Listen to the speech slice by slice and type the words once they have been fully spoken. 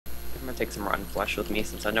gonna take some rotten flesh with me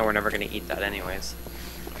since I know we're never gonna eat that anyways.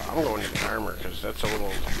 I'm going to get armor because that's a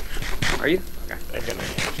little. Are you? Okay. I'm gonna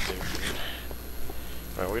have to, dude.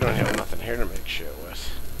 Well, we don't have nothing here to make shit with.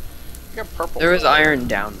 We got purple. There is wool. iron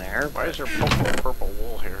down there. Why is there purple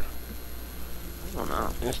wool here? I don't know.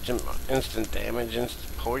 Instant damage,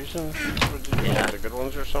 instant poison? Yeah. The good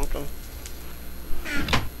ones or something?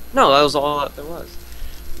 No, that was all that there was.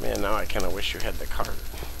 Man, now I kind of wish you had the cart.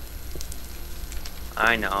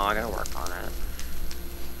 I know, I gotta work on it.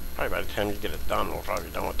 Probably by the time you get it done, we'll probably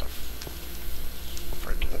be done with the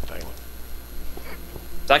freaking thing.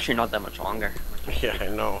 It's actually not that much longer. Yeah, I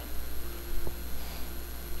know.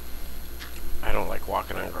 I don't like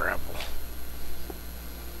walking on gravel.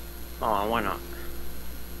 Oh, why not?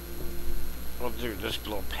 Well, dude, this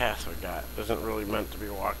little path we got isn't really meant to be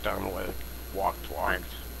walked down like walked.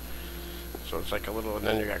 So it's like a little, and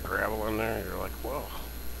then you got gravel in there, and you're like, whoa.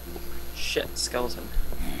 Shit, skeleton.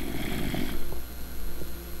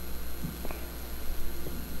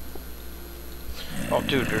 Oh,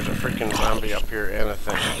 dude, there's a freaking zombie up here and a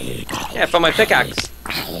thing. Yeah, I found my pickaxe.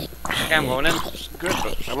 Okay, I'm going in. Good,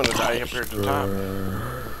 but I'm gonna die up here at the top.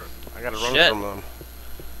 I gotta run Shit. from them.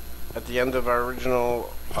 At the end of our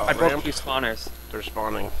original I broke ramp, 2 spawners. they're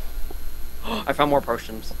spawning. I found more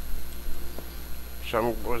potions.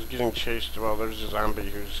 So I was getting chased. Well, there's a zombie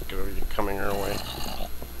who's gonna be coming our way.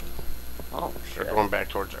 Oh, They're shit. going back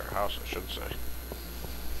towards our house, I should say.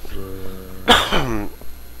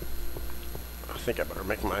 I think I better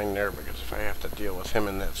make mine there because if I have to deal with him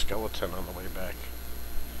and that skeleton on the way back.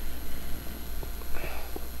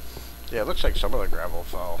 Yeah, it looks like some of the gravel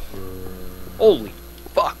fell. Holy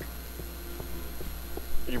fuck.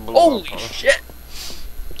 You blew Holy up, huh? shit.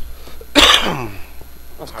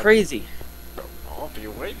 That's crazy. Oh, if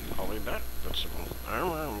you wait, I'll be back with some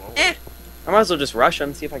armor and we'll... I might as well just rush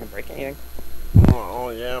him, see if I can break anything.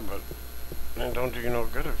 Well, yeah, but it don't do you no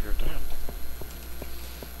good if you're dead.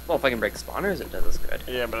 Well, if I can break spawners, it does us good.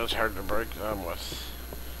 Yeah, but it's hard to break them with...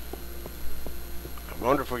 I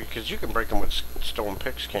wonder if we... Because you can break them with stone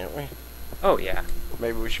picks, can't we? Oh, yeah.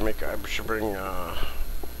 Maybe we should make... I should bring...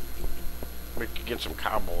 we could get some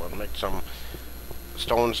cobble and make some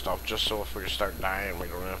stone stuff just so if we start dying, we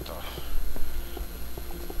don't have to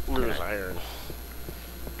lose iron.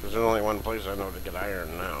 Because there's only one place I know to get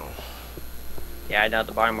iron now. Yeah, down at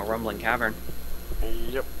the bottom of Rumbling Cavern.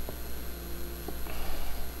 Yep.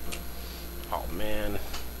 Oh man.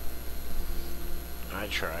 I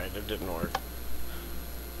tried, it didn't work.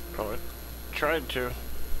 Oh, it tried to.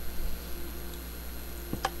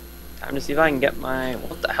 Time to see if I can get my...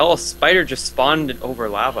 What the hell? A spider just spawned over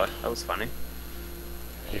lava. That was funny.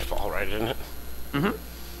 You fall right in it. Mm-hmm.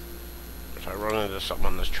 If I run into something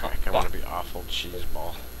on this track, I'm gonna be awful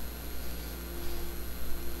cheeseball.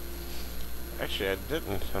 Actually, I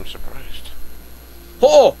didn't. I'm surprised.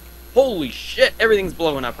 Oh! Holy shit! Everything's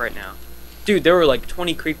blowing up right now. Dude, there were like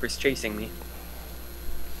 20 creepers chasing me.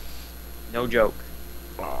 No joke.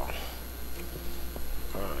 Wow.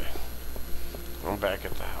 Alright. I'm back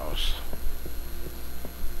at the house.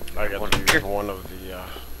 I got to use one of the,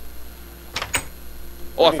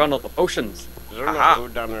 Oh, I found all the potions. Is there no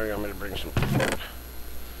food down there? You want me to bring some food?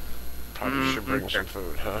 Probably should bring some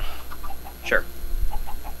food, huh? Sure.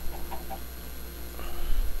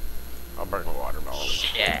 I'll bring a watermelon.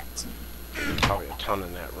 Shit. There's probably a ton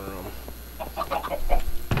in that room.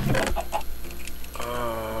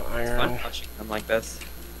 Iron. Fun touching them like this.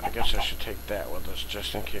 I guess I should take that with us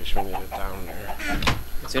just in case we need it down there.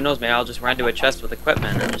 Because who knows, maybe I'll just run to a chest with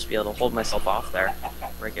equipment and just be able to hold myself off there.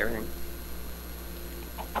 Break everything.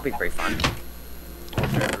 That'd be pretty fun.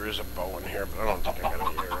 Okay, there is a bow in here, but I don't think I got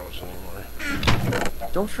any arrows anymore.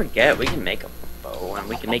 Don't forget, we can make a bow and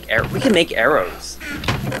we can make arrows.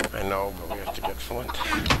 I know, but we have to get flint.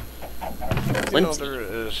 Flint. You know, there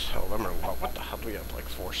is... Oh, what the hell do we have? Like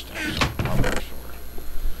 4 stacks of levers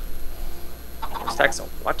or... Stacks of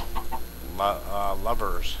what?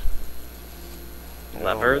 Levers. You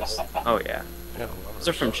Levers? know, Oh, yeah. yeah, levers. Those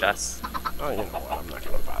are from chests. Oh, you know what? I'm not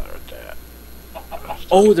going to bother with that.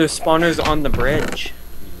 Oh, there's spawners on the bridge.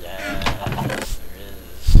 Yes, there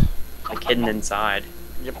is. Like hidden inside.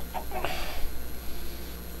 Yep.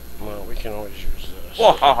 Well, we can always use this.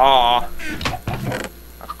 Whoa, ha ha!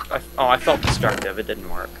 Oh, I felt destructive. It didn't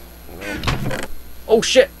work. No. Oh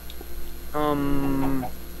shit!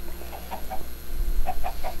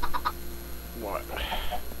 What?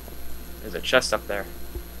 There's a chest up there.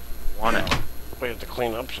 Want it? We have to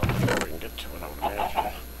clean up something before we can get to it, I would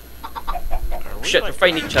imagine. Shit, they're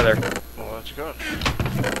fighting each other. Well, that's good.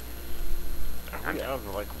 Are we out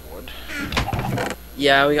of, like, wood?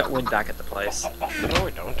 Yeah, we got wood back at the place. No,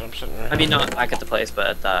 we don't. I'm sitting right I mean, not back at the place, but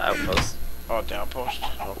at the outpost. Oh, at the outpost?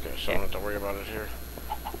 Okay, so I don't have to worry about it here.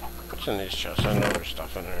 What's in these chests? I know there's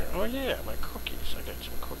stuff in there. Oh yeah, my cookies. I got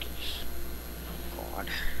some cookies. God.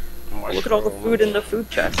 Mushrooms. Look at all the food in the food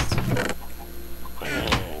chests.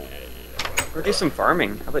 Or do some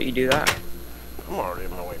farming. How about you do that? I'm already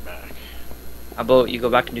on my way back. How about you go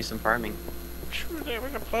back and do some farming? Sure, yeah, we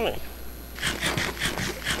got plenty.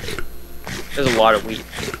 There's a lot of wheat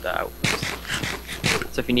at the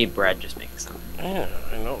outpost. So if you need bread, just make some. Yeah,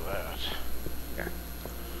 I know that. Okay.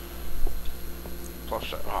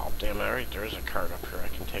 Plus, oh damn it, right, there is a cart up here I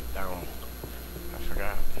can take down. I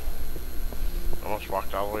forgot. I almost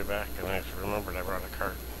walked all the way back and I remembered I brought a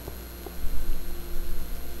cart.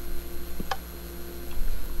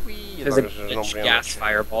 Whee, There's a gas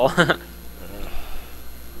fireball.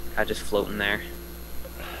 Guy just floating there.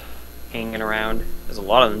 Hanging around. There's a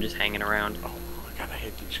lot of them just hanging around. Oh, I gotta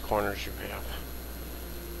hit these corners you have.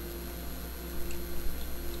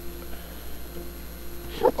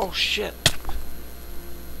 Oh shit!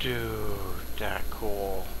 Dude, that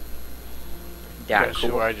cool. Yeah, Guess cool.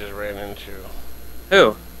 who I just ran into?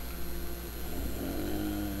 Who?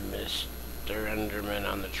 Mr.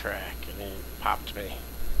 Enderman on the track, and he popped me.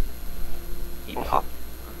 He popped.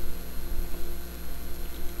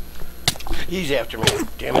 He's after me,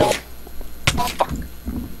 damn it. Fuck.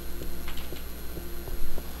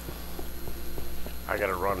 I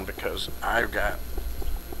gotta run because I've got...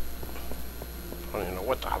 I don't even know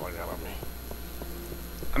what the hell I got on me.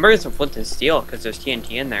 I'm bringing some flint and steel because there's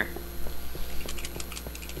TNT in there.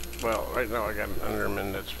 Well, right now I got an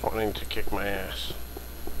Enderman that's wanting to kick my ass.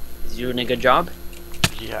 Is he doing a good job?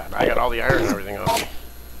 Yeah, I got all the iron and everything on me.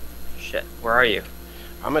 Shit. Where are you?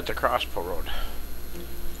 I'm at the crossbow road.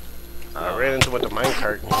 I ran into him with the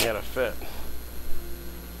minecart and he had a fit.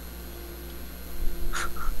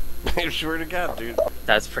 I swear to God, dude.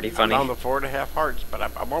 That's pretty funny. I found the 4.5 hearts, but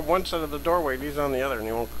I'm on one side of the doorway and he's on the other and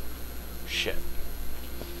he won't... Shit.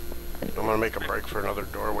 I'm gonna make a break for another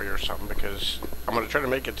doorway or something because I'm gonna try to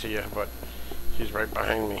make it to you, but he's right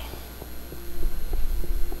behind me.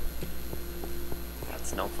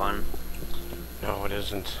 That's no fun. No, it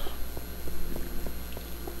isn't.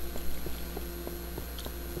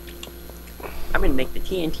 I'm gonna make the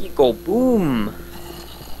TNT go boom.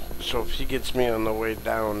 So if he gets me on the way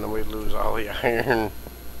down, then we lose all the iron.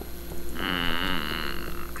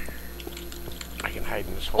 I can hide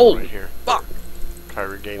in this hole right here. Fuck! Try to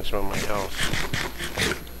regain some of my health.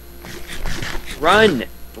 Run!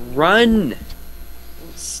 Run!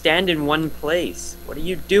 Don't stand in one place. What are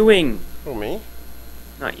you doing? Oh, me?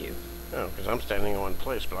 Not you. No, because I'm standing in one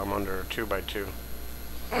place, but I'm under a 2x2.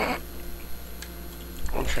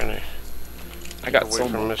 I'm trying to I got away so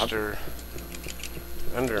from much. Mr.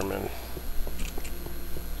 Enderman.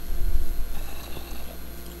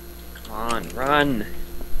 Come on, run!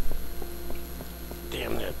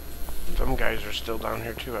 Damn it. Some guys are still down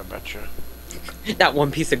here too, I bet you. That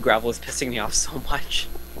one piece of gravel is pissing me off so much.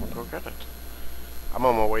 Go get it. I'm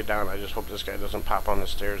on my way down. I just hope this guy doesn't pop on the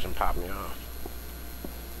stairs and pop me off.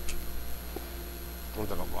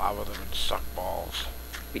 Into the lava that would suck balls.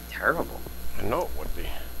 It'd be terrible. I know it would be.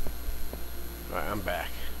 Alright, I'm back.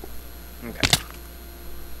 Okay.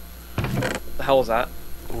 What the hell was that?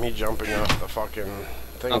 Me jumping off the fucking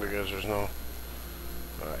thing Okay. because there's no...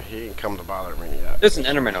 he ain't come to bother me yet. There's an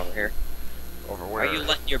Enderman over here. Over Why where? are you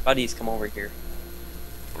letting your buddies come over here?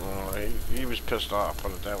 Well, he was pissed off,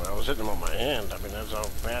 put it that way. I was hitting him on my hand. I mean, that's how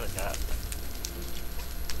bad it got.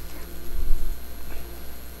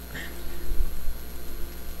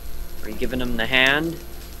 Are you giving him the hand?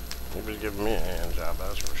 He was giving me a hand job,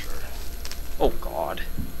 that's for sure. Oh god.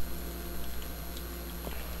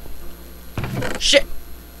 Shit!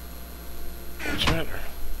 What's the matter?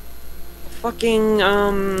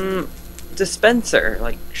 Fucking, dispenser,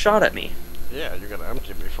 like, shot at me. Yeah, you gotta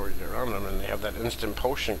empty it before you get around them, and they have that instant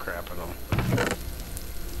potion crap in them.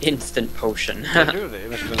 Instant potion. They do,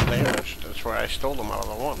 the instant damage. That's why I stole them out of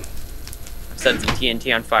the one. I've set some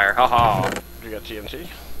TNT on fire, haha. You got TNT?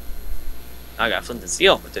 I got flint and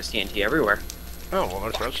steel, but there's TNT everywhere. Oh, well,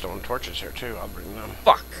 there's redstone torches here, too. I'll bring them.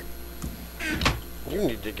 Fuck! You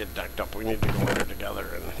need to get decked up. We need to go in there together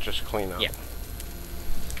and just clean up. Yeah.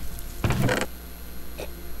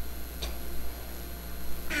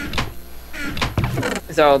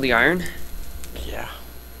 Is that all the iron? Yeah.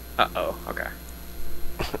 Uh-oh, okay.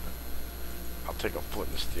 I'll take a flint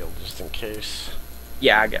and steel just in case.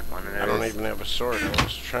 Yeah, I get one of those. I don't even have a sword. I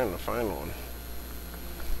was trying to find one.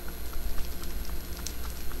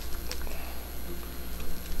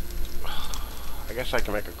 I guess I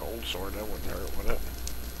can make a gold sword. That wouldn't hurt, would it?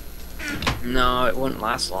 No, it wouldn't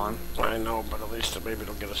last long. I know, but at least maybe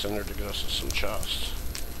it'll get us in there to get us some chests.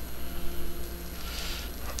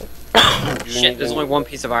 Shit, there's only one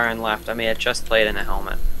piece of iron left. I made a chest plate and a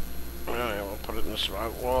helmet. Yeah, we'll put it in this.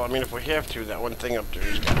 Well, I mean, if we have to, that one thing up there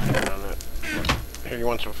has got to put on it. Here, you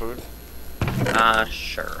want some food?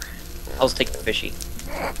 Sure. I'll just take the fishy.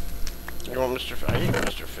 You want Mr. I ate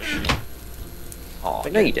Mr. Fxshy. Oh,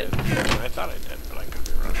 no you didn't. I thought I did, but I could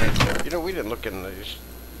be wrong. You know, we didn't look in these.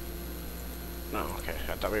 No, okay.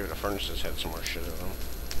 I thought maybe the furnaces had some more shit in them.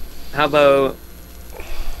 How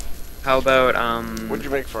about, What'd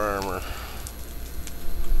you make for armor?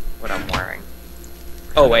 what I'm wearing?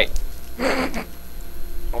 Oh, wait.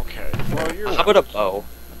 Okay. Well, you're How about a bow?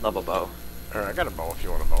 I love a bow. Alright, I got a bow if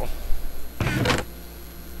you want a bow.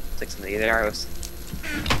 Take some of these arrows.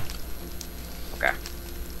 Okay.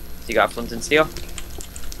 So you got flint and steel?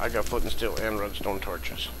 I got flint and steel and redstone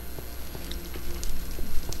torches.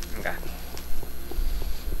 Okay.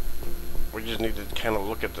 We just need to kind of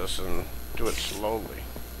look at this and do it slowly.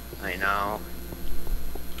 I know.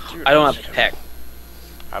 Dude, I don't have a pick.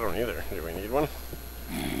 I don't either. Do we need one?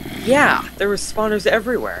 Yeah, there were spawners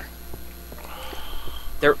everywhere.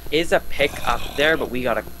 There is a pick up there, but we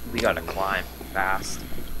gotta climb fast.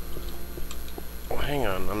 Well, hang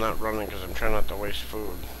on. I'm not running because I'm trying not to waste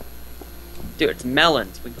food. Dude, it's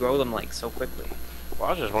melons. We grow them like so quickly. Well,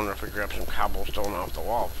 I was just wondering if we grab some cobblestone off the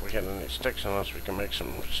wall if we had any sticks, unless we can make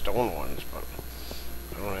some stone ones, but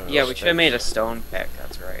I don't have Yeah, those we should have made a sticks. stone pick.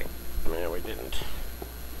 That's right. Yeah, we didn't.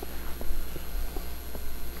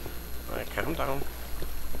 Alright, calm down.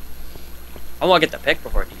 I want to get the pick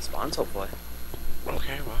before it despawns, hopefully.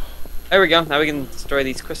 Okay, well, There we go. Now we can destroy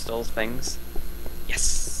these crystals things.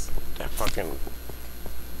 Yes. that fucking...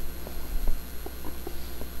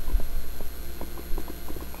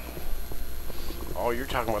 Oh, you're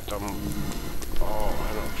talking about them... Oh,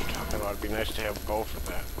 I know what you're talking about. It'd be nice to have both of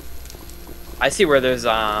that. I see where there's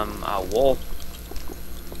a wool.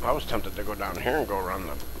 I was tempted to go down here and go around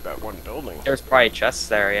that one building. There's probably chests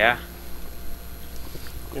there, yeah.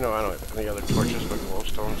 You know, I don't have any other torches but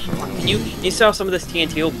glowstone, so... Can you sell some of this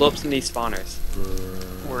TNT? We'll blow up some of these spawners.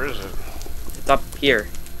 Where is it? It's up here.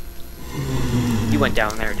 You went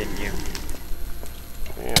down there, didn't you?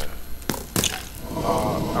 Yeah.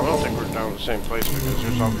 I don't think we're down the same place because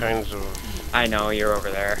there's all kinds of... I know, you're over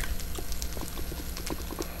there.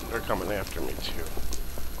 They're coming after me too.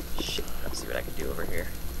 Shit, let's see what I can do over here.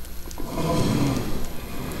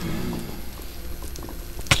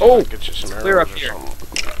 Oh! Get you some Clear up arrows or here. something.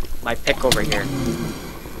 My pick over here.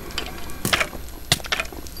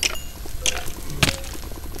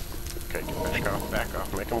 Okay, get back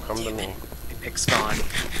off, make them come to me. My pick's gone.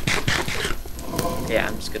 Yeah,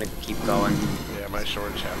 I'm just gonna keep going. Yeah, my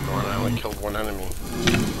sword's half gone. I only killed one enemy.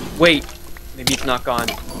 Wait! Maybe it's not gone.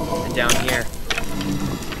 It's down here.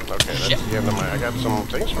 Okay, that's Shit. the end of my... I got some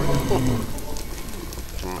things for you.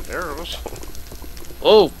 Some arrows.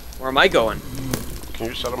 Oh! Where am I going? Can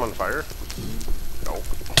you set them on fire? No.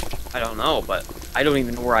 I don't know, but I don't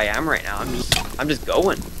even know where I am right now. I'm just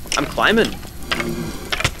going. I'm climbing.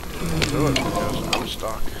 Do it because I'm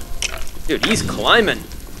stuck. Dude, he's climbing.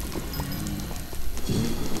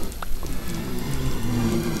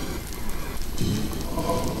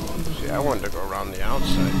 See, I wanted to go around the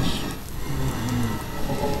outsides.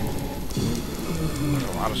 There's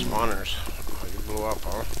a lot of spawners. Oh, you blew up,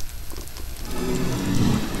 huh?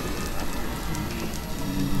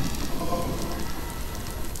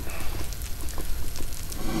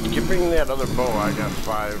 Keep bringing that other bow. I got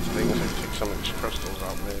 5 things. I take some of these crystals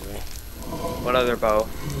out, maybe. What other bow?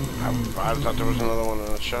 I thought there was another one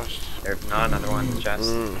in the chest. There's not another one in the chest.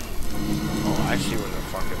 Oh, I see where the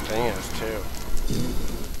fucking thing is, too.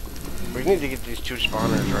 We need to get these 2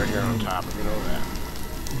 spawners right here on top, you know that.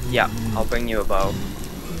 Yeah, I'll bring you a bow.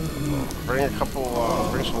 Bring a couple,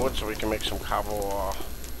 bring some wood so we can make some cobble,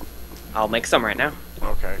 I'll make some right now.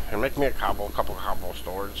 Okay, and make me a couple cobble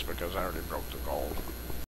swords because I already broke the gold.